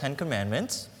Ten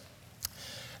Commandments.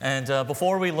 And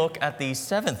before we look at the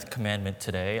seventh commandment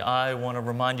today, I want to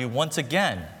remind you once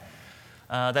again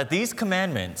that these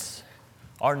commandments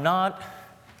are not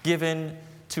given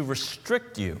to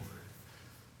restrict you,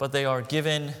 but they are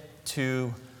given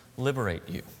to liberate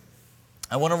you.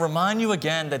 I want to remind you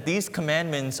again that these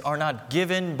commandments are not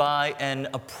given by an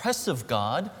oppressive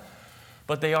God,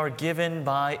 but they are given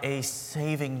by a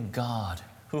saving God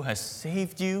who has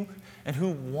saved you and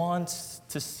who wants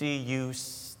to see you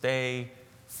stay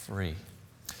free.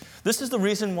 This is the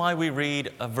reason why we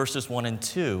read verses 1 and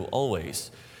 2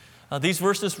 always. These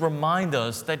verses remind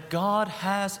us that God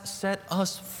has set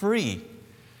us free.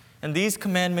 And these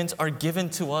commandments are given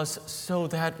to us so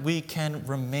that we can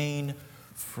remain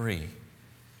free.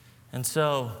 And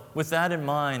so, with that in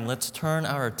mind, let's turn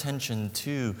our attention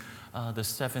to the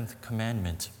seventh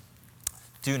commandment.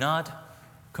 Do not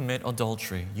commit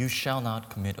adultery. You shall not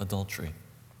commit adultery.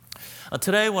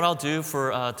 Today, what I'll do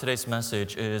for today's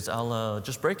message is I'll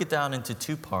just break it down into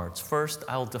two parts. First,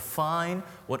 I'll define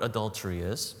what adultery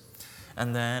is,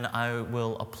 and then I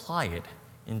will apply it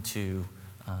into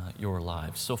your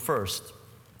lives. So first,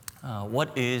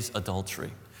 what is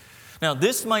adultery? Now,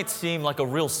 this might seem like a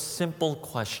real simple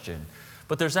question,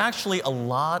 but there's actually a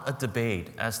lot of debate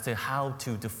as to how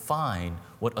to define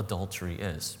what adultery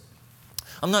is.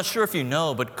 I'm not sure if you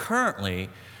know, but currently,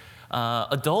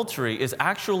 adultery is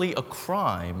actually a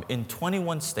crime in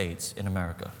 21 states in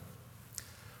America.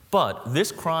 But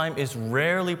this crime is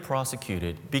rarely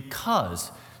prosecuted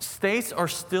because states are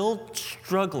still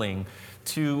struggling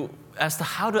as to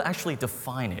how to actually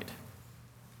define it.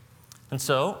 And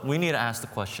so we need to ask the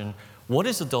question, what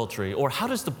is adultery, or how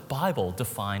does the Bible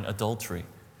define adultery?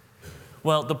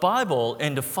 Well, the Bible,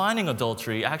 in defining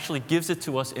adultery, actually gives it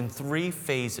to us in three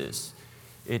phases.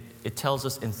 It tells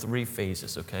us in three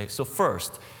phases, okay? So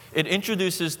first, it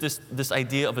introduces this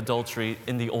idea of adultery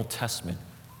in the Old Testament.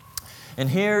 And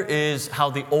here is how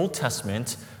the Old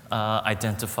Testament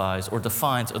identifies or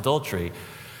defines adultery.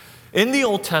 In the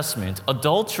Old Testament,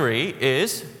 adultery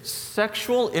is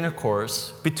sexual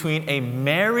intercourse between a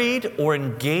married or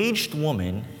engaged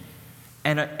woman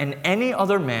and any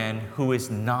other man who is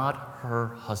not her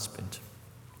husband.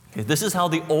 Okay, this is how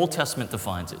the Old Testament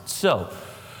defines it. So,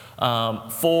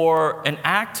 for an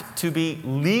act to be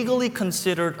legally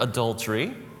considered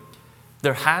adultery,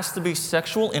 there has to be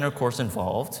sexual intercourse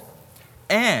involved,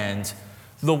 and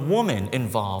the woman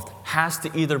involved has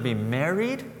to either be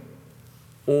married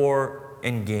or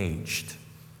engaged.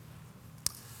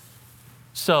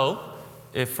 So,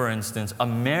 if, for instance, a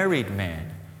married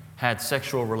man had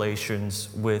sexual relations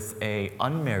with an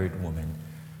unmarried woman,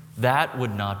 that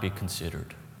would not be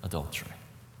considered adultery.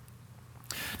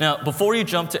 Now, before you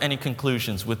jump to any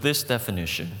conclusions with this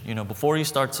definition, before you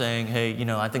start saying, hey,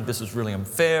 I think this is really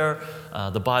unfair,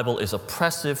 the Bible is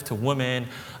oppressive to women,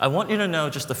 I want you to know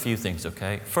just a few things,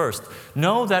 okay? First,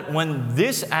 know that when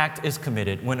this act is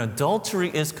committed, when adultery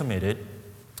is committed,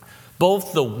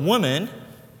 both the woman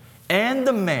and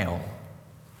the male,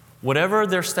 whatever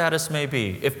their status may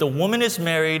be, if the woman is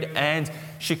married and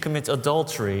she commits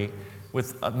adultery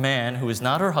with a man who is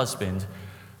not her husband,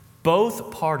 both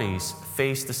parties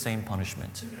face the same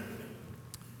punishment.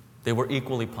 They were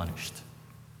equally punished,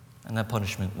 and that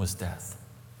punishment was death.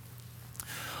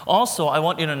 Also, I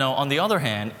want you to know, on the other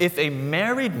hand, if a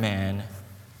married man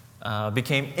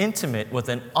became intimate with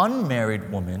an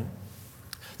unmarried woman,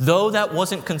 though that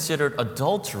wasn't considered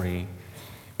adultery,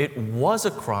 it was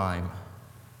a crime,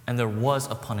 and there was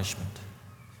a punishment.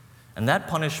 And that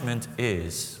punishment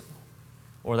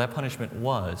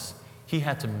was, he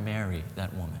had to marry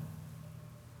that woman.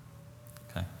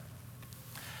 Okay?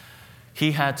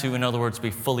 He had to, in other words,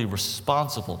 be fully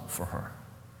responsible for her.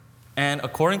 And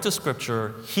according to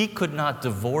Scripture, he could not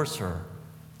divorce her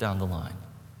down the line.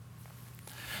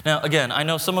 Now, again, I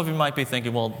know some of you might be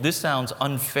thinking, well, this sounds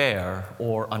unfair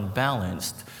or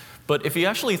unbalanced. But if you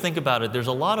actually think about it, there's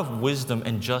a lot of wisdom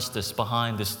and justice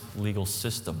behind this legal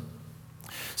system.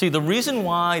 See, the reason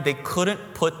why they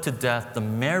couldn't put to death the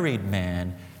married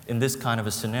man in this kind of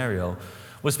a scenario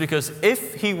was because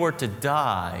if he were to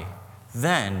die,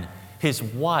 then his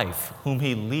wife, whom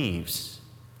he leaves,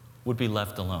 would be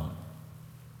left alone.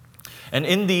 And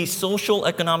in the social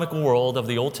economic world of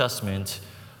the Old Testament,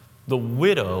 the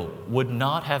widow would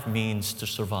not have means to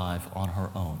survive on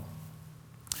her own.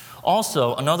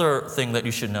 Also, another thing that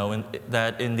you should know,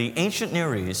 that in the ancient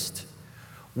Near East,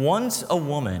 once a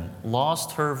woman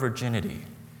lost her virginity,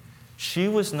 she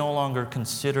was no longer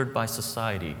considered by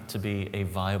society to be a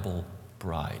viable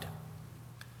bride.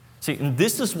 See, and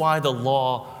this is why the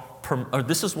law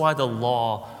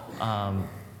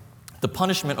The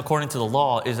punishment, according to the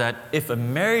law, is that if a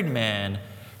married man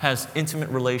has intimate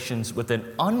relations with an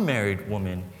unmarried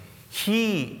woman,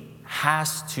 he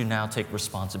has to now take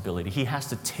responsibility. He has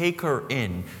to take her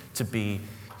in to be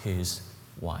his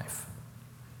wife.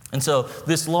 And so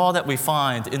this law that we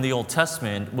find in the Old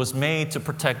Testament was made to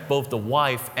protect both the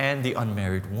wife and the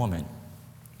unmarried woman.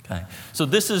 Okay? So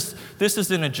this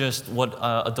isn't just what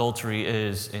adultery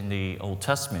is in the Old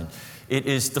Testament. It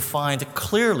is defined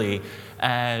clearly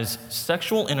as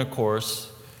sexual intercourse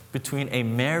between a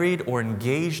married or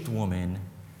engaged woman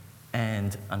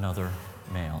and another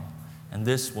male. And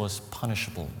this was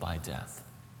punishable by death.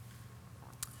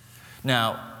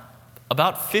 Now,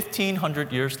 about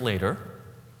 1,500 years later,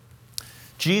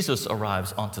 Jesus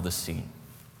arrives onto the scene.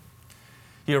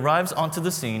 He arrives onto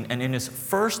the scene, and in his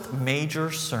first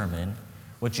major sermon,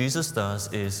 what Jesus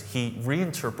does is he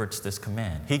reinterprets this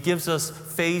command. He gives us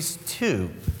phase 2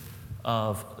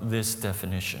 of this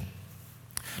definition.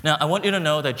 Now, I want you to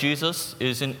know that Jesus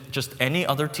isn't just any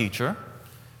other teacher.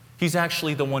 He's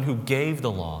actually the one who gave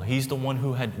the law. He's the one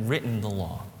who had written the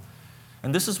law.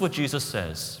 And this is what Jesus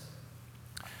says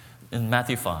in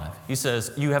Matthew 5. He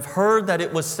says, "You have heard that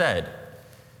it was said,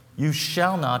 'You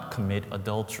shall not commit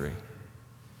adultery.'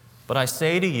 But I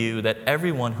say to you that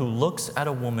everyone who looks at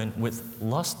a woman with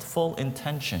lustful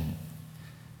intention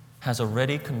has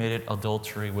already committed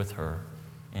adultery with her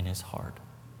in his heart."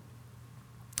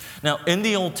 Now, in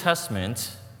the Old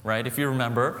Testament, right, if you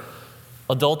remember,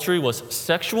 adultery was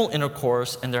sexual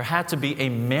intercourse, and there had to be a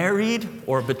married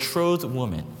or betrothed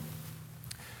woman.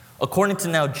 According to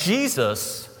now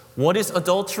Jesus, what is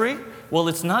adultery? Well,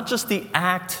 it's not just the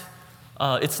act,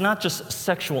 it's not just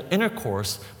sexual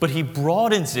intercourse, but he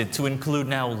broadens it to include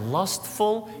now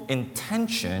lustful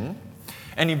intention,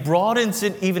 and he broadens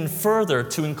it even further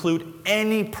to include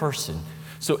any person.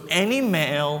 So any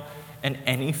male and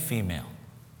any female.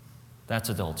 That's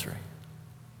adultery.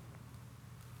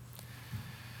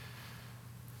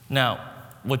 Now,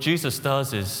 what Jesus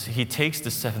does is he takes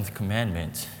the 7th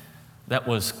commandment that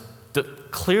was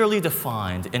clearly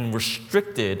defined and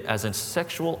restricted as a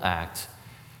sexual act,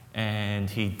 and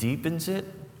he deepens it,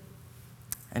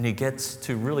 and he gets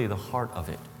to really the heart of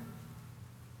it.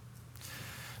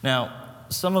 Now,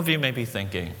 some of you may be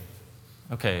thinking,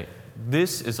 okay,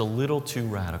 this is a little too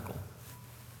radical.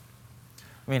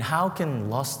 I mean, how can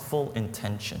lustful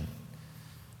intention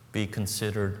be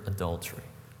considered adultery?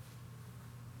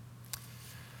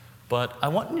 But I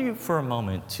want you for a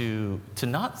moment to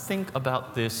not think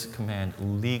about this command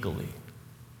legally,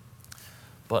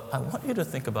 but I want you to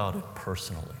think about it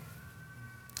personally.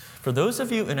 For those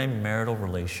of you in a marital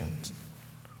relationship,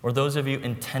 or those of you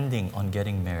intending on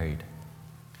getting married,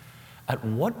 at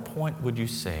what point would you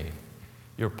say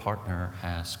your partner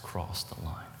has crossed the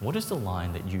line? What is the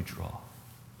line that you draw?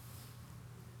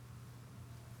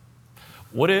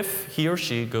 What if he or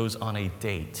she goes on a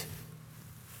date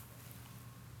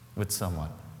with someone?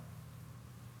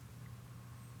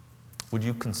 Would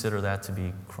you consider that to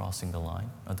be crossing the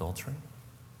line, adultery?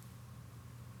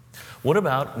 What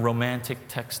about romantic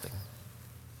texting?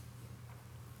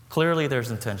 Clearly there's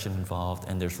intention involved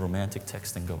and there's romantic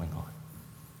texting going on.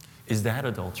 Is that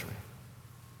adultery?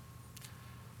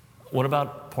 What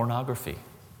about pornography?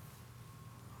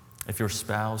 If your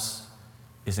spouse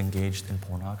is engaged in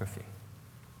pornography,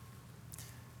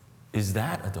 is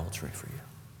that adultery for you?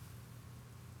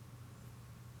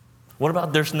 What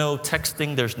about there's no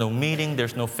texting, there's no meeting,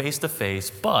 there's no face-to-face,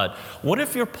 but what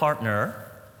if your partner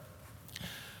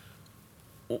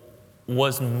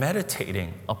was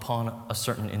meditating upon a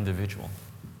certain individual,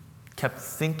 kept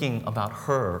thinking about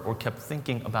her or kept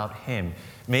thinking about him?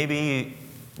 Maybe,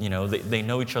 they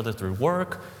know each other through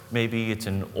work. Maybe it's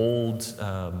an old,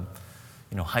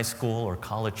 high school or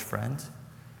college friend.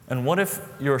 And what if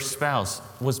your spouse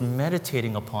was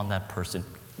meditating upon that person,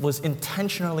 was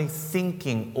intentionally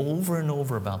thinking over and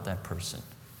over about that person?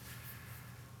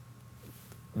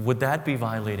 Would that be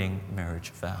violating marriage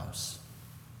vows?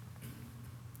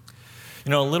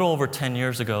 A little over 10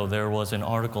 years ago, there was an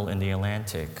article in The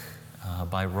Atlantic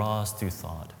by Ross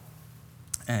Douthat,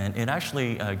 and it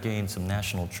actually gained some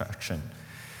national traction.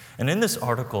 And in this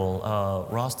article,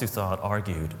 Ross Douthat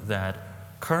argued that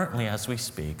currently, as we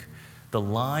speak, the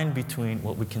line between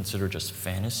what we consider just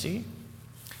fantasy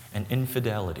and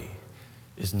infidelity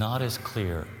is not as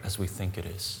clear as we think it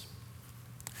is.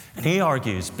 And he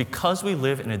argues, because we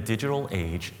live in a digital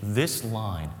age, this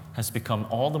line has become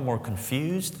all the more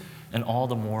confused and all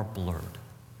the more blurred.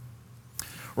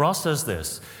 Ross says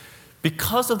this: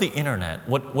 because of the internet,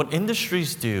 what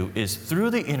industries do is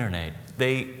through the internet,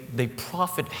 they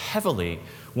profit heavily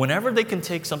whenever they can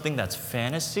take something that's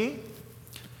fantasy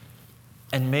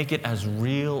and make it as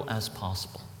real as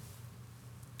possible.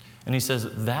 And he says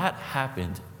that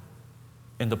happened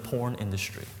in the porn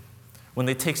industry, when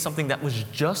they take something that was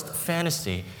just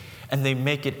fantasy and they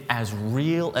make it as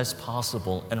real as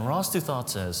possible. And Ross Douthat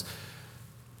says,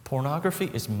 pornography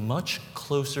is much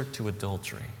closer to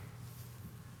adultery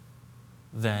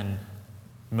than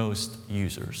most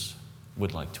users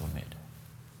would like to admit.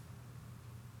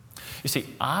 You see,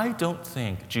 I don't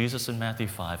think Jesus in Matthew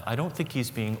 5, I don't think he's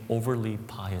being overly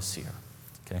pious here.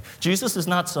 Okay? Jesus is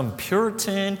not some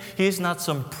Puritan, he is not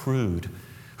some prude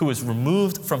who is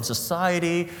removed from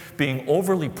society, being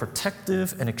overly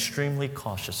protective and extremely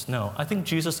cautious. No, I think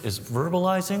Jesus is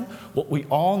verbalizing what we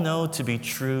all know to be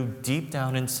true deep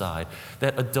down inside,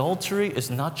 that adultery is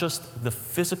not just the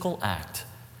physical act,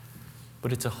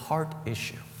 but it's a heart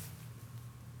issue.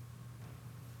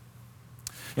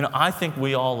 You know, I think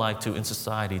we all like to, in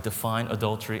society, define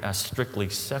adultery as strictly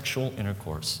sexual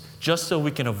intercourse, just so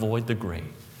we can avoid the gray.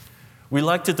 We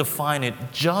like to define it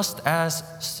just as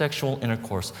sexual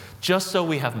intercourse, just so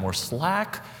we have more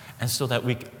slack and so that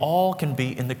we all can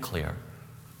be in the clear.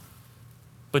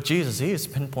 But Jesus, he is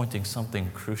pinpointing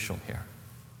something crucial here.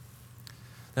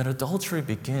 That adultery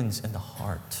begins in the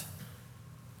heart.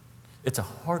 It's a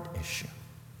heart issue.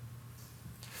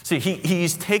 See,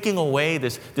 he's taking away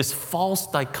this false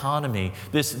dichotomy,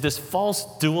 this false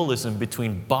dualism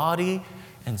between body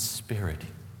and spirit.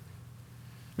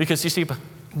 Because you see,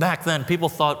 back then, people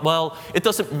thought, well, it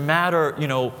doesn't matter,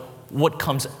 what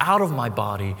comes out of my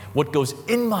body. What goes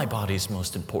in my body is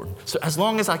most important. So as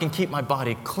long as I can keep my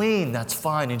body clean, that's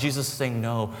fine. And Jesus is saying,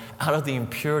 no, out of the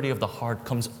impurity of the heart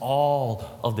comes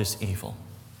all of this evil.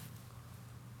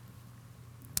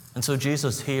 And so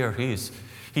Jesus here,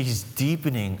 he's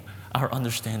deepening our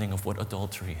understanding of what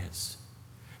adultery is.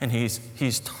 And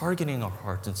he's targeting our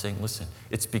hearts and saying, listen,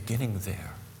 it's beginning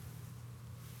there.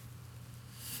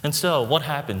 And so what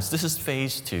happens? This is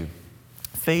phase 2.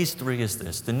 Phase 3 is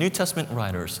this. The New Testament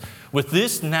writers, with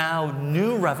this now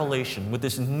new revelation, with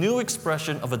this new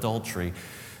expression of adultery,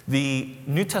 the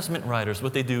New Testament writers,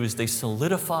 what they do is they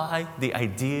solidify the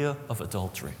idea of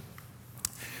adultery.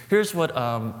 Here's what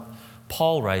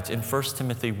Paul writes in 1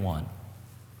 Timothy 1.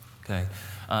 Okay.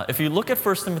 If you look at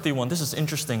 1 Timothy 1, this is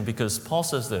interesting because Paul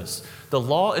says this: the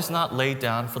law is not laid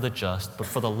down for the just, but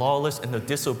for the lawless and the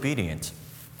disobedient.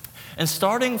 And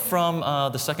starting from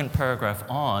the second paragraph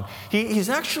on, he's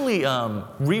actually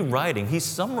rewriting, he's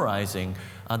summarizing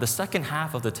the second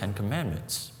half of the Ten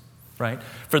Commandments, right?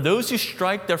 For those who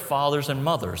strike their fathers and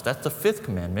mothers, that's the 5th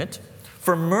commandment.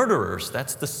 For murderers,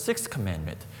 that's the 6th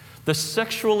commandment. The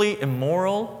sexually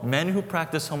immoral, men who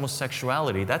practice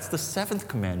homosexuality, that's the 7th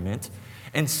commandment.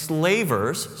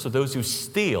 Enslavers, so those who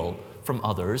steal from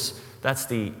others, that's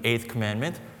the 8th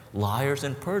commandment. Liars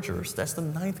and perjurers, that's the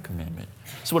 9th commandment.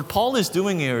 So what Paul is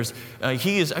doing here is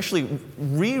he is actually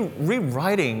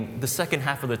rewriting the second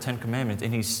half of the 10 commandments,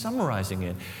 and he's summarizing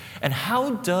it. And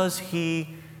how does he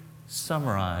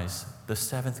summarize the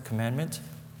 7th commandment?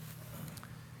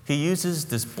 He uses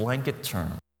this blanket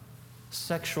term,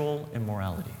 sexual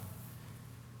immorality.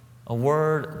 A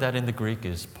word that in the Greek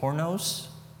is pornos,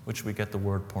 which we get the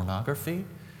word pornography.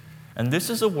 And this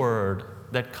is a word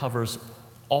that covers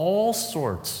all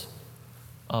sorts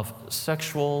of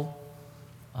sexual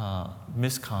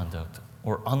misconduct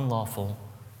or unlawful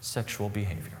sexual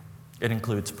behavior. It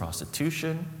includes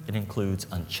prostitution, it includes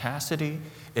unchastity,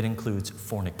 it includes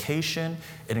fornication,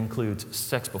 it includes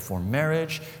sex before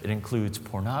marriage, it includes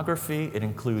pornography, it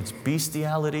includes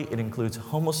bestiality, it includes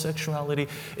homosexuality,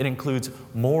 it includes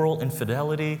moral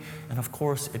infidelity, and of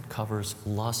course it covers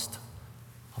lust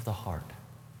of the heart.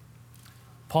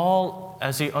 Paul,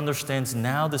 as he understands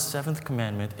now the 7th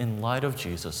commandment in light of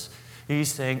Jesus,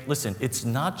 he's saying, listen, it's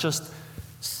not just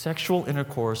sexual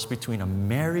intercourse between a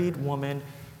married woman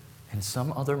and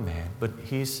some other man, but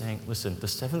he's saying, listen, the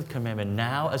 7th commandment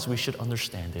now, as we should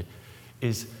understand it,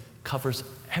 covers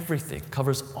everything,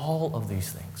 covers all of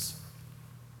these things.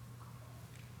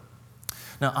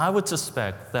 Now, I would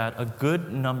suspect that a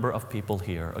good number of people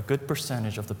here, a good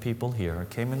percentage of the people here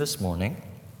came in this morning.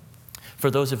 For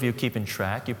those of you keeping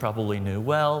track, you probably knew,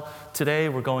 well, today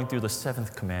we're going through the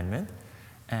 7th commandment,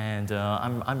 and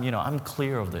I'm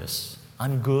clear of this.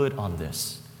 I'm good on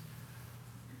this.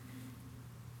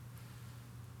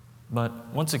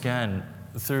 But once again,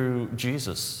 through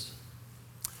Jesus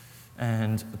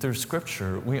and through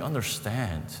Scripture, we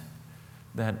understand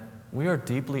that we are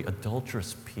deeply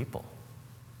adulterous people.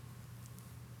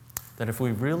 That if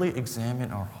we really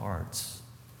examine our hearts,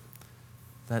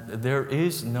 that there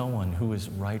is no one who is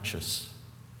righteous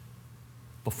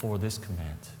before this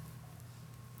command.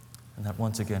 And that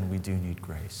once again, we do need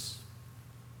grace.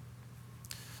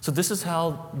 So this is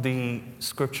how the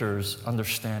scriptures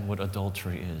understand what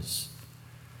adultery is.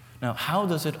 Now, how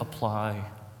does it apply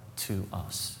to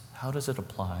us? How does it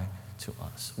apply to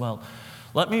us? Well,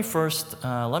 let me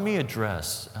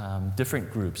address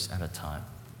different groups at a time.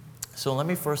 So let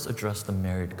me first address the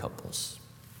married couples.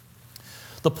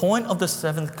 The point of the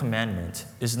seventh commandment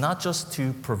is not just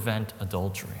to prevent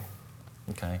adultery.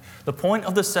 Okay? The point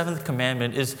of the seventh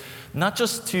commandment is not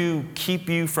just to keep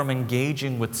you from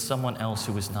engaging with someone else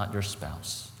who is not your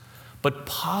spouse, but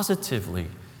positively,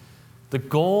 the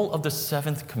goal of the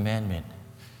seventh commandment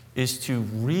is to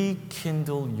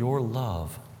rekindle your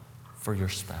love for your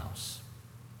spouse.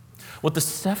 What the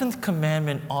seventh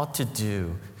commandment ought to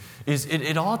do is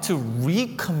it ought to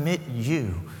recommit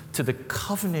you to the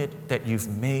covenant that you've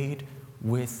made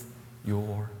with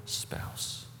your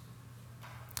spouse.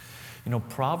 You know,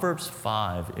 Proverbs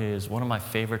 5 is one of my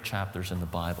favorite chapters in the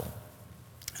Bible.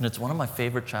 And it's one of my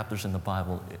favorite chapters in the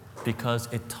Bible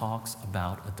because it talks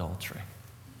about adultery.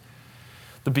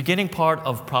 The beginning part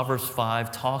of Proverbs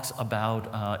 5 talks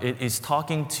about, it is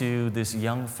talking to this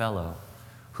young fellow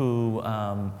who,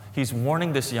 he's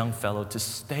warning this young fellow to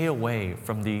stay away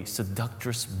from the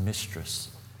seductress mistress.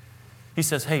 He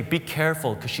says, hey, be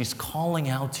careful because she's calling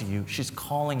out to you. She's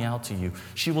calling out to you.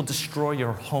 She will destroy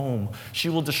your home. She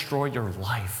will destroy your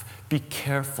life. Be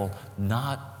careful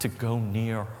not to go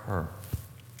near her.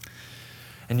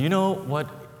 And you know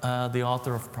what the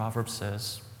author of Proverbs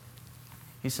says?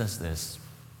 He says this.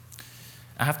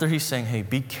 After he's saying, hey,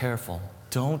 be careful,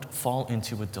 don't fall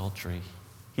into adultery,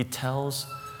 he tells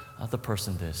the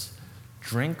person this: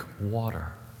 drink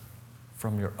water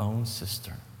from your own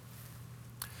cistern.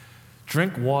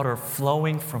 Drink water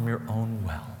flowing from your own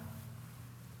well.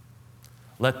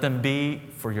 Let them be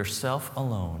for yourself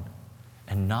alone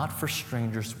and not for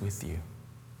strangers with you.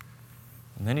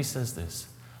 And then he says this: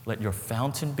 let your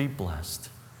fountain be blessed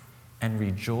and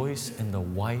rejoice in the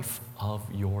wife of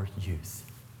your youth.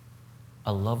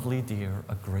 A lovely deer,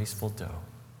 a graceful doe.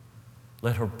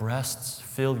 Let her breasts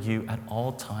fill you at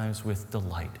all times with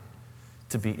delight,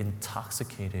 to be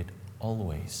intoxicated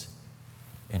always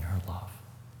in her love.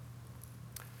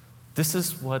 This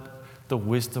is what the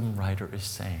wisdom writer is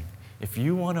saying. If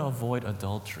you want to avoid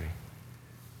adultery,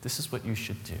 this is what you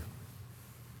should do.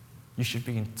 You should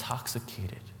be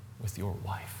intoxicated with your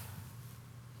wife.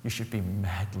 You should be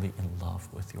madly in love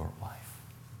with your wife.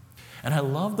 And I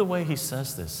love the way he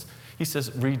says this. He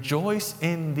says, rejoice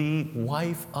in the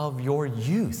wife of your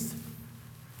youth.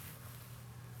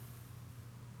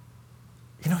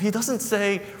 You know, he doesn't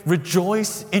say,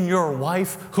 rejoice in your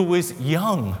wife who is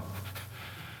young.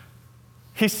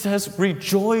 He says,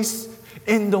 rejoice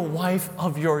in the wife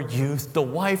of your youth, the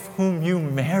wife whom you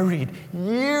married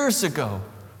years ago.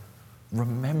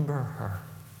 Remember her.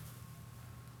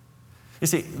 You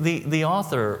see, the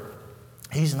author,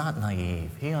 he's not naive.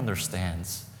 He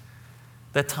understands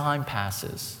that time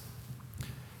passes.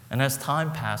 And as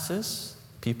time passes,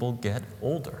 people get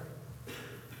older.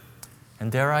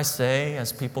 And dare I say,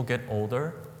 as people get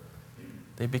older,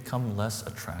 they become less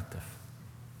attractive.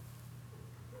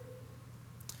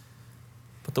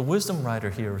 But the wisdom writer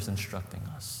here is instructing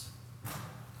us.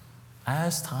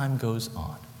 As time goes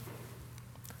on,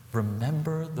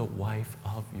 remember the wife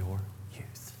of your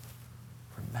youth.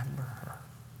 Remember her.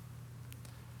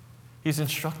 He's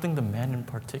instructing the men in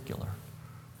particular.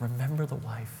 Remember the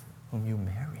wife whom you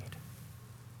married.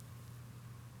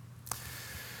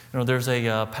 You know, there's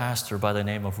a pastor by the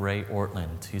name of Ray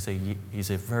Ortland.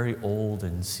 He's a very old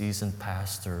and seasoned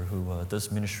pastor who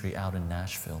does ministry out in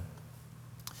Nashville.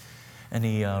 And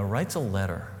he writes a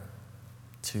letter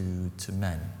to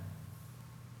men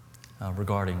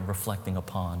reflecting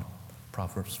upon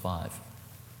Proverbs 5.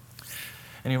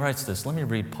 And he writes this. Let me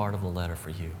read part of the letter for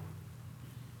you.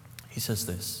 He says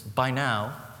this: by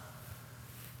now,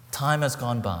 time has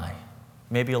gone by,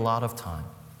 maybe a lot of time,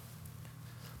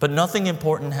 but nothing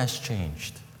important has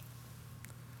changed.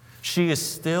 She is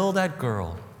still that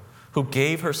girl who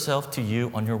gave herself to you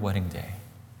on your wedding day.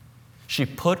 She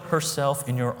put herself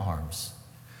in your arms.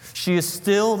 She is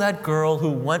still that girl who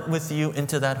went with you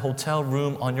into that hotel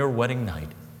room on your wedding night.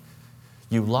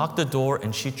 You locked the door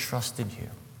and she trusted you.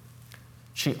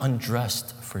 She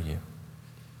undressed for you.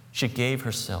 She gave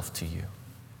herself to you.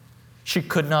 She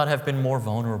could not have been more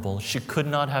vulnerable. She could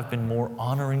not have been more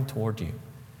honoring toward you.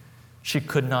 She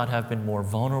could not have been more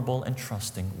vulnerable and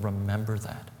trusting. Remember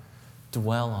that.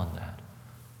 Dwell on that.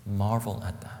 Marvel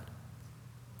at that.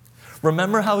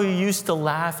 Remember how you used to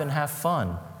laugh and have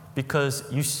fun because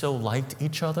you so liked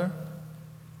each other?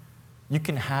 You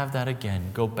can have that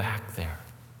again. Go back there.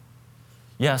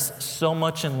 Yes, so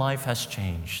much in life has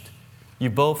changed. You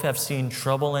both have seen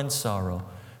trouble and sorrow.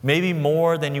 maybe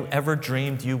more than you ever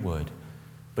dreamed you would,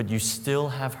 but you still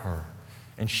have her,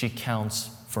 and she counts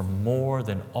for more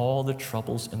than all the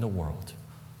troubles in the world.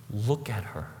 Look at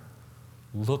her.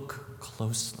 Look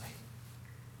closely.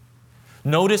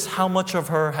 Notice how much of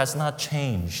her has not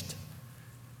changed.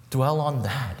 Dwell on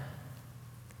that.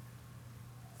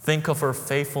 Think of her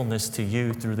faithfulness to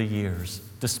you through the years,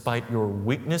 despite your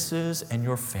weaknesses and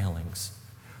your failings.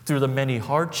 Through the many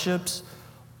hardships,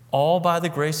 all by the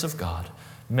grace of God,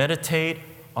 meditate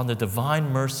on the divine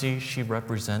mercy she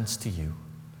represents to you.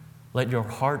 Let your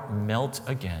heart melt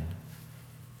again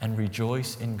and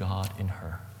rejoice in God in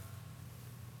her.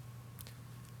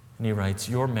 And he writes,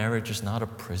 your marriage is not a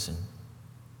prison.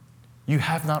 You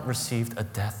have not received a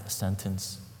death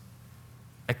sentence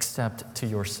except to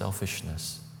your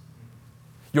selfishness.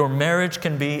 Your marriage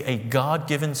can be a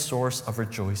God-given source of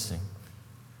rejoicing.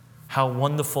 How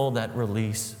wonderful that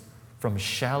release from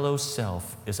shallow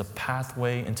self is a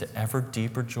pathway into ever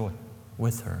deeper joy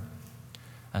with her,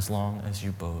 as long as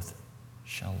you both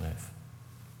shall live.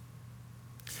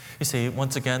 You see,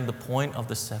 once again, the point of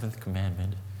the seventh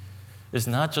commandment is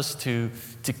not just to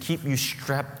keep you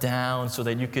strapped down so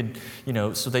that you could,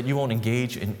 so that you won't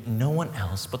engage in no one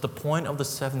else, but the point of the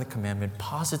seventh commandment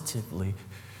positively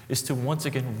is to once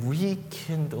again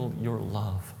rekindle your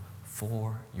love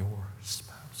for your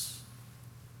spouse.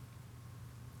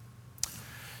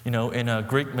 In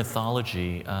Greek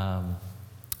mythology,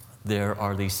 there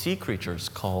are these sea creatures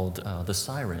called the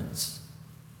sirens.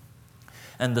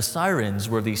 And the sirens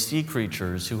were these sea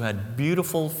creatures who had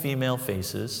beautiful female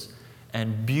faces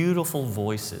and beautiful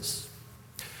voices.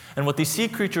 And what these sea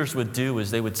creatures would do is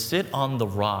they would sit on the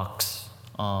rocks,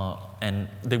 and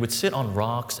they would sit on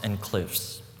rocks and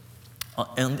cliffs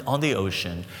on the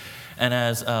ocean. And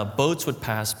as boats would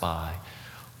pass by,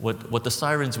 what the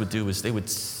sirens would do is they would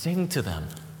sing to them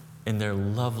in their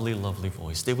lovely, lovely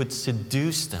voice. They would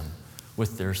seduce them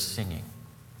with their singing.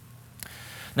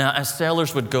 Now, as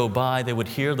sailors would go by, they would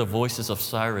hear the voices of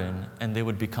siren, and they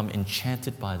would become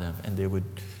enchanted by them, and they would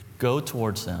go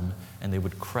towards them, and they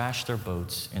would crash their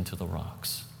boats into the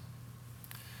rocks.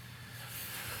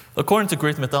 According to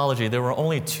Greek mythology, there were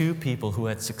only two people who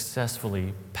had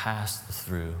successfully passed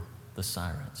through the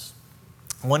sirens.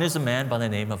 One is a man by the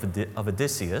name of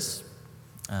Odysseus.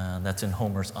 That's in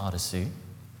Homer's Odyssey.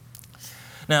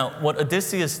 Now, what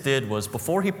Odysseus did was,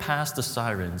 before he passed the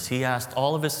sirens, he asked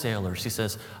all of his sailors, he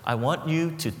says, I want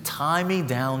you to tie me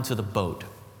down to the boat.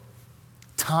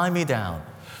 Tie me down,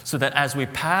 so that as we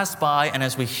pass by and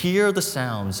as we hear the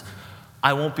sounds,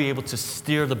 I won't be able to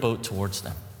steer the boat towards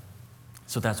them.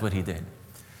 So that's what he did.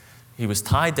 He was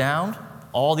tied down.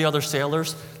 All the other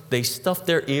sailors, they stuffed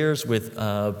their ears with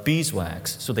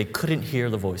beeswax so they couldn't hear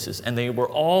the voices. And they were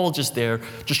all just there,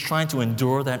 just trying to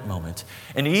endure that moment.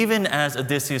 And even as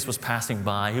Odysseus was passing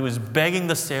by, he was begging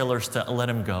the sailors to let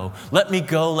him go. Let me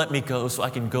go, so I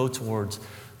can go towards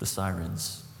the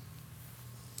sirens.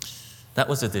 That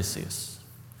was Odysseus.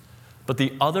 But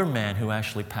the other man who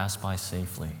actually passed by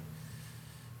safely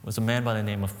was a man by the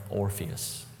name of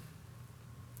Orpheus.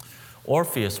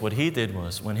 Orpheus, what he did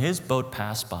was, when his boat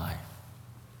passed by,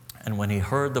 and when he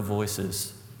heard the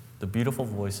voices, the beautiful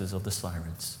voices of the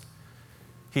sirens,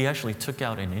 he actually took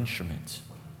out an instrument.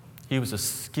 He was a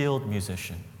skilled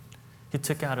musician. He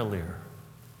took out a lyre,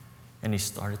 and he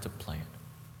started to play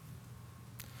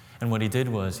it. And what he did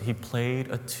was, he played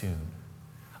a tune,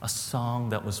 a song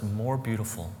that was more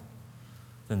beautiful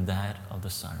than that of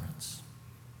the sirens.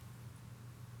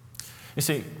 You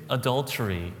see,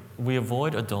 adultery, we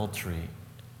avoid adultery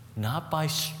not by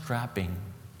strapping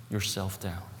yourself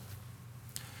down.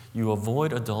 You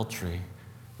avoid adultery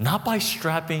not by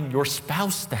strapping your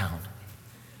spouse down,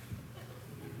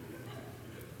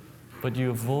 but you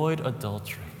avoid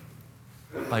adultery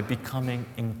by becoming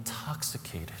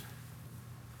intoxicated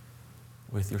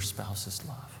with your spouse's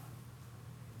love.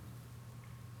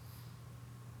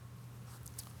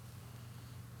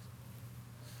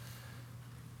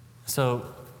 So,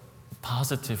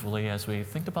 positively, as we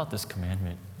think about this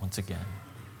commandment, once again,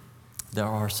 there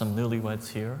are some newlyweds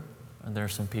here, and there are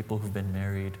some people who've been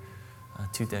married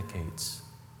 2 decades.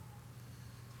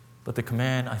 But the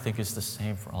command, I think, is the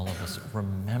same for all of us.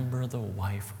 Remember the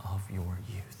wife of your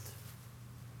youth.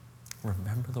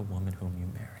 Remember the woman whom you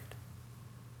married.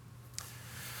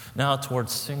 Now,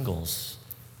 towards singles.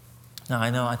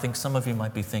 Now, I think some of you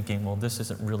might be thinking, well, this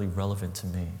isn't really relevant to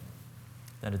me,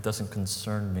 that it doesn't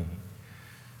concern me.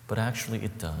 But actually,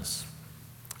 it does.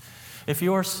 If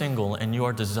you are single and you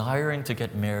are desiring to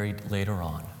get married later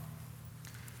on,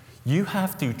 you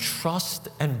have to trust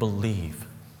and believe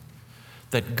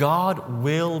that God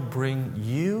will bring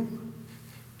you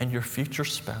and your future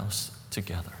spouse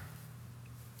together.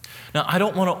 Now, I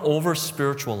don't want to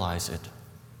over-spiritualize it,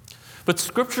 but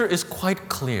Scripture is quite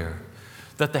clear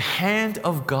that the hand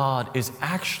of God is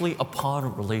actually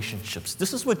upon relationships.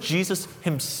 This is what Jesus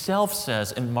himself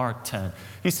says in Mark 10.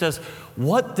 He says,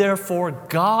 "What therefore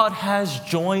God has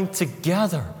joined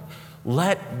together,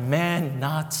 let man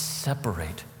not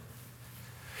separate."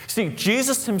 See,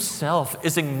 Jesus himself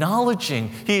is acknowledging,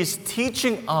 he is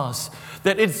teaching us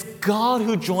that it's God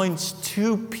who joins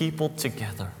two people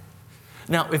together.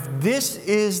 Now, if this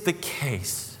is the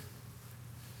case,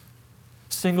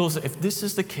 singles, if this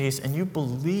is the case and you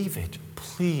believe it,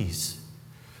 please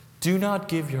do not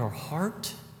give your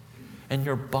heart and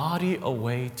your body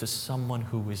away to someone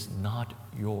who is not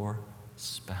your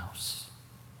spouse.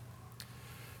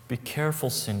 Be careful,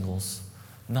 singles,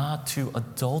 not to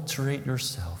adulterate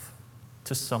yourself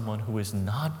to someone who is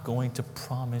not going to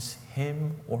promise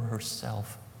him or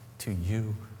herself to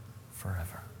you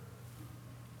forever.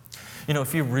 You know,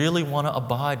 if you really want to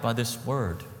abide by this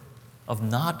word of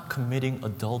not committing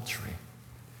adultery,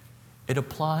 it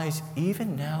applies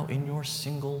even now in your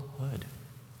singlehood.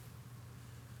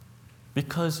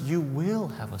 Because you will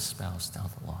have a spouse down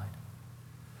the line.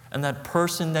 And that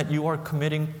person that you are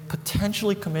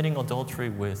potentially committing adultery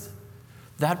with,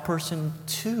 that person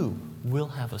too will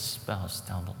have a spouse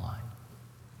down the line.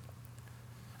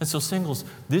 And so singles,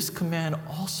 this command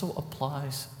also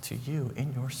applies to you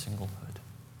in your singlehood.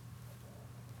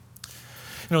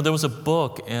 You know, there was a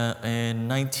book in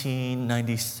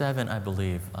 1997, I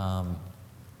believe,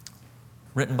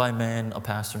 written by a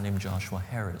pastor named Joshua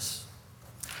Harris.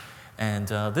 And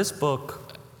this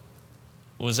book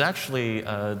was actually,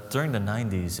 during the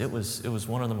 90s, it was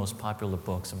one of the most popular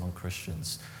books among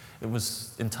Christians. It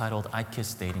was entitled, "I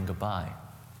Kissed Dating Goodbye."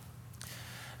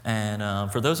 And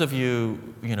for those of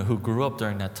you, who grew up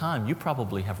during that time, you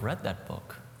probably have read that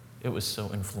book. It was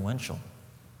so influential.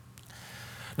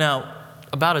 Now,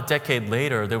 about a decade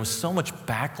later, there was so much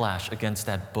backlash against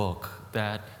that book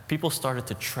that people started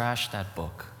to trash that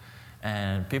book.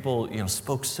 And people,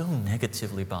 spoke so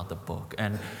negatively about the book.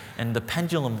 And the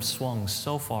pendulum swung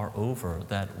so far over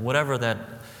that whatever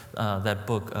that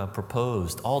book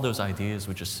proposed, all those ideas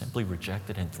were just simply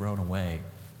rejected and thrown away.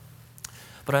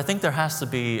 But I think there has to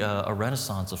be a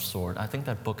renaissance of sort. I think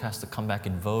that book has to come back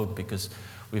in vogue because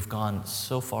we've gone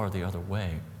so far the other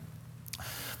way.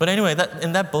 But anyway,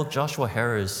 in that book, Joshua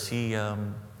Harris,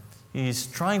 he's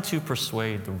trying to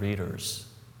persuade the readers,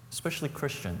 especially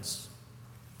Christians,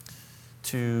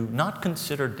 to not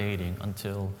consider dating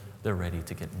until they're ready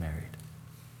to get married.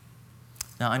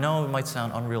 Now, I know it might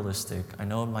sound unrealistic. I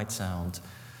know it might sound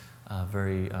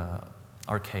very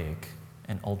archaic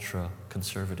and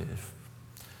ultra-conservative.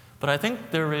 But I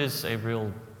think there's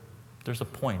a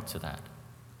point to that.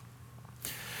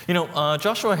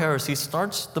 Joshua Harris, he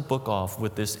starts the book off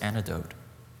with this anecdote.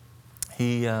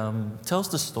 He tells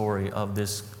the story of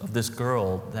this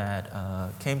girl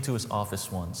that came to his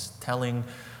office once, telling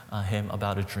him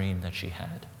about a dream that she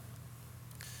had.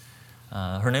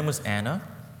 Her name was Anna,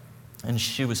 and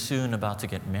she was soon about to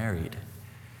get married.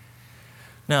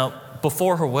 Now,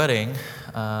 before her wedding,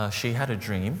 she had a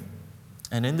dream,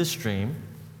 and in this dream,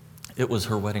 it was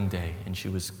her wedding day, and she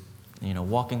was,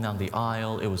 walking down the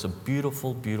aisle. It was a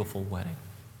beautiful, beautiful wedding.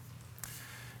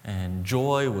 And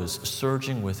joy was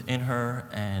surging within her,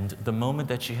 and the moment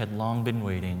that she had long been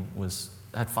waiting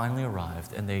had finally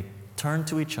arrived, and they turned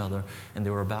to each other, and they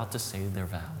were about to say their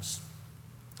vows.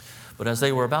 But as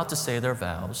they were about to say their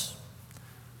vows,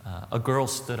 a girl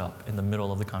stood up in the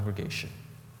middle of the congregation,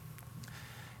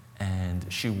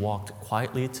 and she walked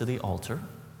quietly to the altar,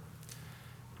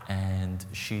 and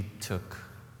she took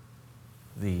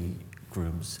the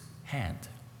groom's hand.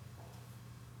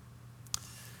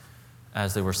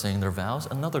 As they were saying their vows,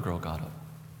 another girl got up.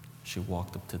 She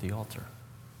walked up to the altar,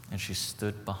 and she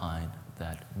stood behind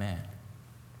that man.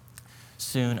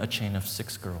 Soon, a chain of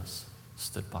 6 girls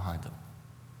stood behind them.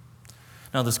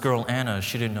 Now, this girl, Anna,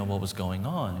 she didn't know what was going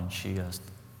on, and she asked,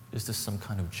 "Is this some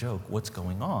kind of joke? What's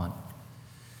going on?"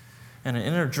 And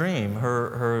in her dream,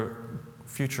 her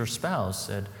future spouse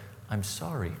said, "I'm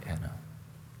sorry, Anna."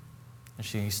 And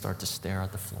she started to stare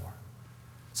at the floor.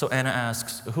 So Anna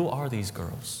asks, "Who are these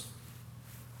girls?"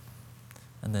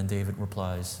 And then David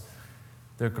replies,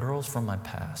 "They're girls from my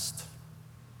past."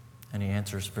 And he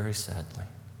answers very sadly.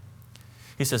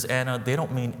 He says, "Anna, they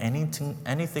don't mean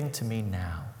anything to me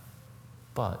now,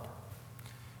 but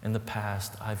in the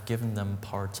past, I've given them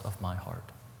parts of my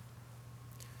heart."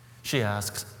 She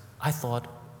asks, "I thought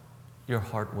your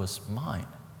heart was mine."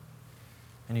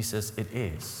 And he says, "It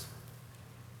is.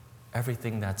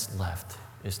 Everything that's left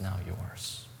is now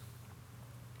yours."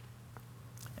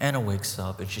 Anna wakes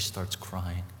up and she starts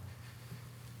crying.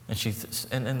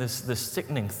 And this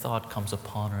sickening thought comes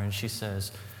upon her, and she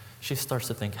starts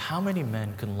to think, how many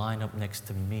men can line up next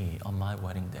to me on my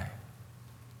wedding day?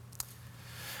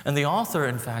 And the author,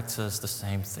 in fact, says the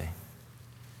same thing.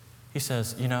 He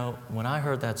says, when I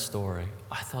heard that story,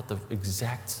 I thought the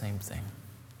exact same thing.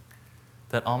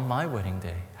 That on my wedding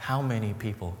day, how many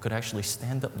people could actually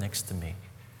stand up next to me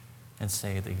and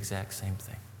say the exact same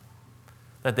thing?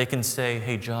 That they can say,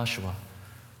 hey, Joshua,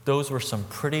 those were some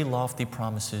pretty lofty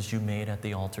promises you made at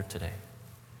the altar today.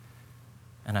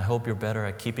 And I hope you're better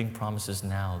at keeping promises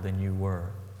now than you were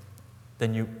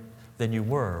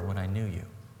when I knew you.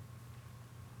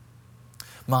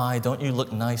 My, don't you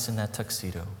look nice in that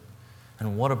tuxedo?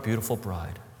 And what a beautiful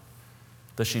bride.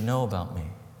 Does she know about me?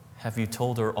 Have you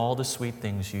told her all the sweet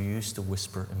things you used to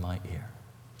whisper in my ear?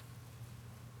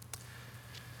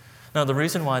 Now, the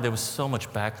reason why there was so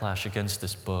much backlash against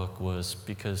this book was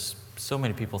because so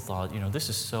many people thought, this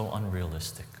is so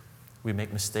unrealistic. We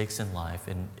make mistakes in life,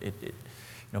 and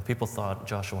people thought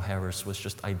Joshua Harris was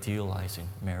just idealizing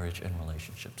marriage and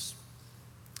relationships.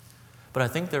 But I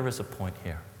think there is a point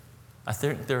here. I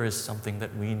think there is something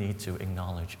that we need to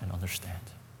acknowledge and understand.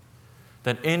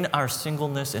 That in our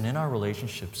singleness and in our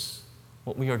relationships,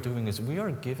 what we are doing is we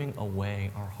are giving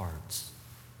away our hearts.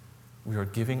 We are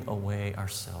giving away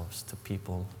ourselves to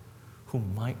people who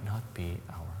might not be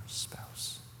our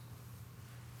spouse.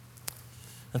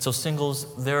 And so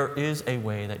singles, there is a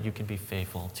way that you can be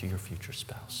faithful to your future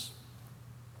spouse.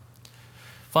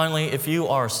 Finally, if you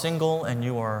are single and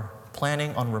you are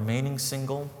planning on remaining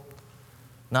single,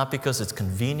 not because it's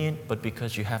convenient, but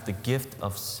because you have the gift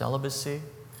of celibacy,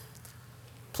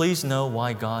 please know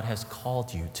why God has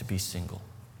called you to be single.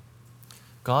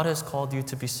 God has called you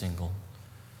to be single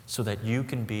so that you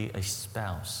can be a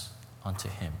spouse unto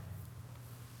Him.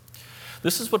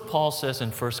 This is what Paul says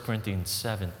in 1 Corinthians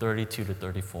 7, 32 to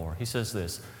 34. He says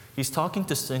this. He's talking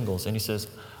to singles, and he says,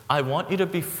 I want you to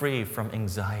be free from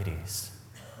anxieties.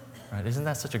 Right? Isn't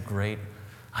that such a great,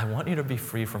 I want you to be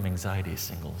free from anxieties,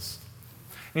 singles.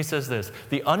 And he says this,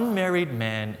 the unmarried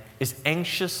man is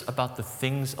anxious about the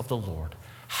things of the Lord,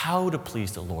 how to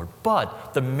please the Lord.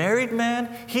 But the married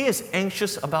man, he is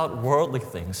anxious about worldly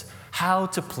things, how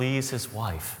to please his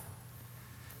wife.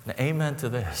 Now, amen to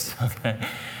this, okay?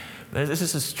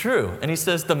 This is true. And he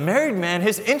says the married man,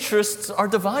 his interests are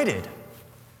divided.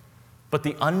 But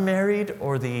the unmarried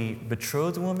or the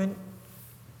betrothed woman,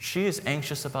 she is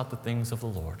anxious about the things of the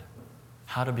Lord,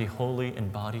 how to be holy in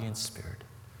body and spirit.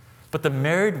 But the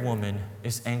married woman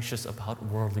is anxious about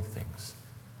worldly things,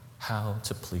 how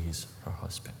to please her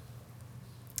husband.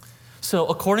 So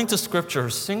according to Scripture,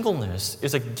 singleness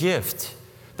is a gift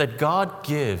that God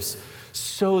gives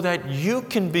so that you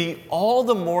can be all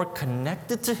the more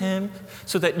connected to Him,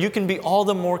 so that you can be all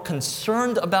the more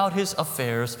concerned about His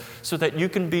affairs, so that you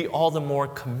can be all the more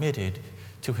committed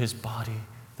to His body,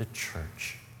 the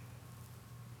church.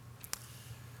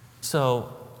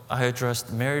 So I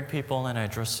addressed married people and I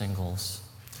addressed singles.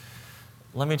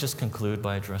 Let me just conclude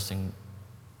by addressing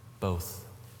both.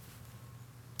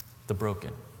 The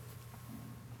broken.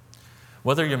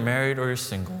 Whether you're married or you're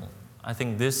single, I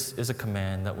think this is a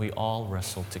command that we all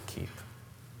wrestle to keep.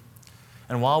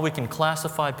 And while we can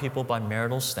classify people by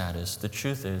marital status, the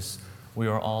truth is we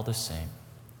are all the same.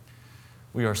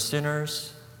 We are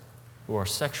sinners who are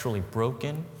sexually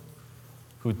broken,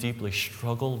 who deeply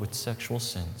struggle with sexual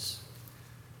sins.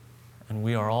 And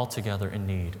we are all together in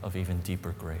need of even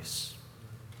deeper grace.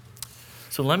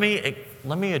 So let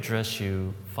me address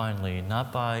you finally,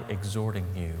 not by exhorting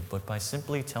you, but by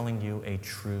simply telling you a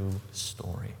true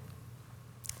story.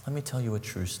 Let me tell you a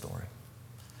true story.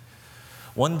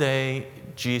 One day,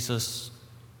 Jesus,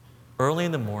 early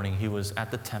in the morning, he was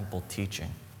at the temple teaching.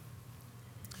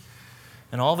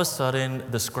 And all of a sudden,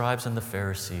 the scribes and the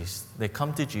Pharisees, they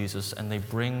come to Jesus and they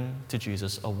bring to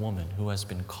Jesus a woman who has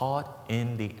been caught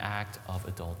in the act of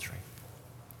adultery.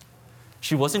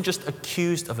 She wasn't just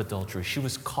accused of adultery, she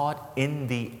was caught in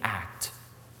the act.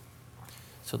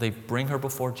 So they bring her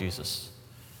before Jesus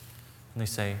and they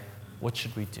say, what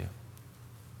should we do?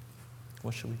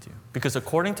 What should we do? Because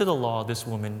according to the law, this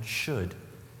woman should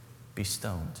be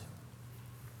stoned.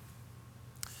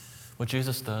 What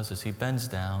Jesus does is he bends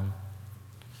down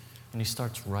and he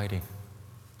starts writing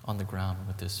on the ground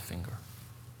with his finger.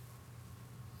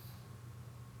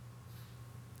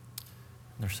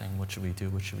 And they're saying, what should we do?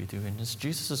 What should we do? And as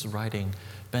Jesus is writing,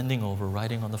 bending over,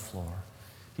 writing on the floor,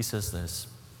 he says this,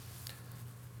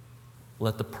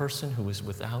 let the person who is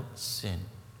without sin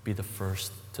be the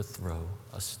first to throw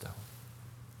a stone.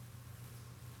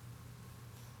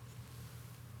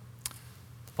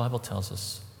 The Bible tells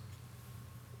us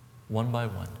one by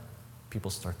one, people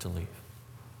start to leave.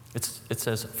 It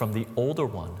says from the older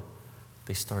one,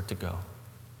 they start to go.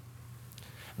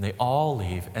 And they all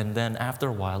leave, and then after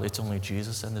a while, it's only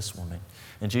Jesus and this woman.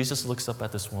 And Jesus looks up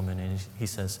at this woman and he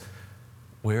says,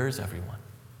 "Where is everyone?"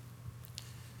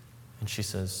 And she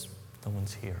says, "No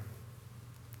one's here."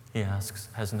 He asks,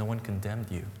 "Has no one condemned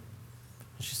you?"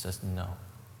 And she says, "No."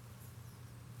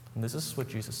 And this is what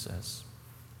Jesus says,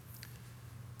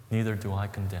 "Neither do I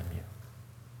condemn you.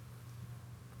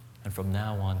 And from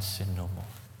now on, sin no more."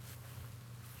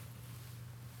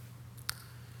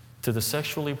 To the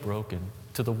sexually broken,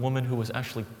 to the woman who was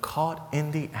actually caught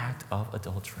in the act of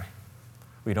adultery.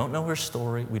 We don't know her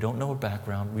story. We don't know her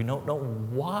background. We don't know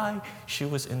why she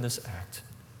was in this act.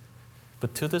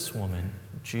 But to this woman,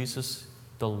 Jesus,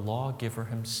 the lawgiver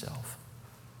himself,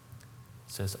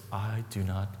 says, "I do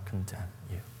not condemn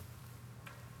you."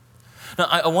 Now,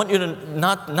 I want you to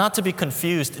not to be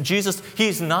confused. Jesus,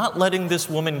 he's not letting this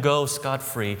woman go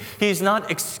scot-free. He's not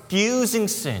excusing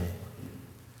sin.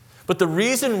 But the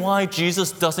reason why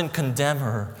Jesus doesn't condemn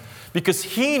her, because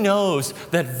he knows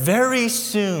that very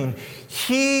soon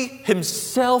he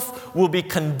himself will be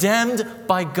condemned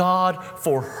by God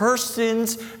for her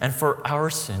sins and for our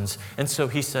sins. And so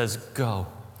he says, "Go,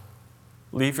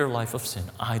 leave your life of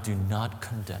sin. I do not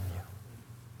condemn you."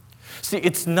 See,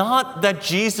 it's not that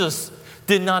Jesus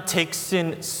did not take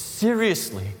sin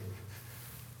seriously,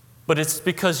 but it's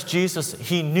because Jesus,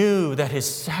 he knew that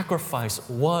his sacrifice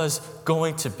was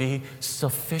going to be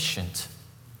sufficient.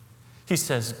 He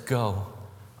says, "Go,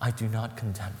 I do not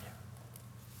condemn you."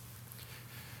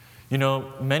 You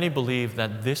know, many believe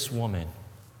that this woman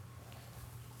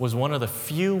was one of the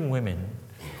few women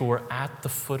who were at the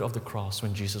foot of the cross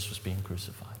when Jesus was being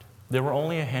crucified. There were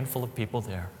only a handful of people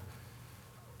there,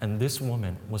 and this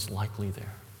woman was likely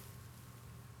there.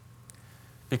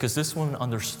 Because this woman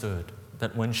understood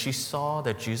that when she saw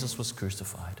that Jesus was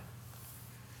crucified,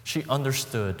 she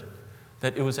understood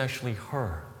that it was actually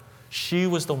her. She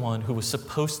was the one who was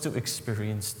supposed to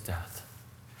experience death.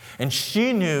 And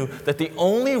she knew that the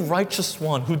only righteous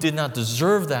one who did not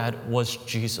deserve that was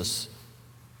Jesus.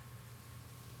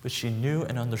 But she knew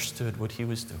and understood what he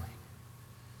was doing.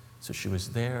 So she was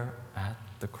there at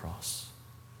the cross.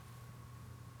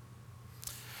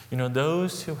 You know,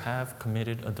 those who have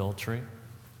committed adultery,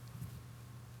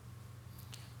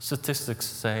 statistics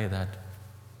say that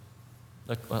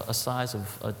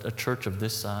a church of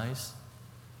this size,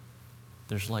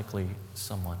 there's likely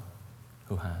someone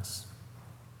who has.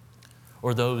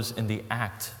 Or those in the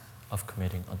act of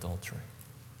committing adultery.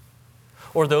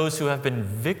 Or those who have been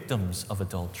victims of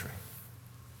adultery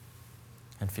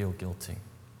and feel guilty.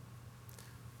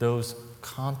 Those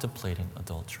contemplating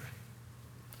adultery.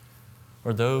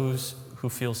 Or those who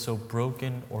feel so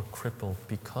broken or crippled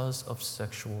because of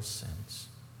sexual sins.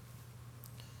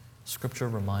 Scripture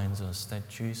reminds us that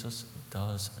Jesus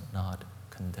does not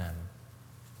condemn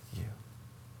you.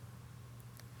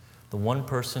 The one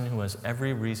person who has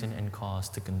every reason and cause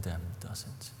to condemn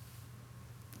doesn't.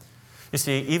 You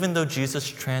see, even though Jesus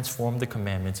transformed the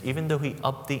commandments, even though he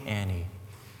upped the ante,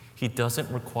 he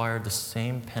doesn't require the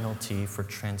same penalty for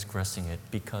transgressing it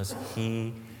because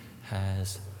he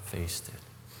has faced it.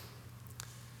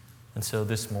 And so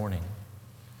this morning,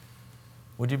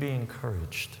 would you be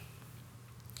encouraged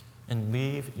and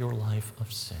leave your life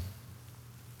of sin?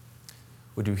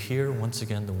 Would you hear once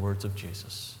again the words of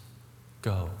Jesus?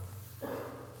 Go,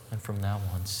 and from now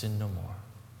on, sin no more.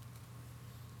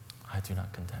 I do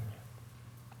not condemn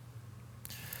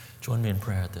you. Join me in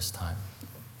prayer at this time.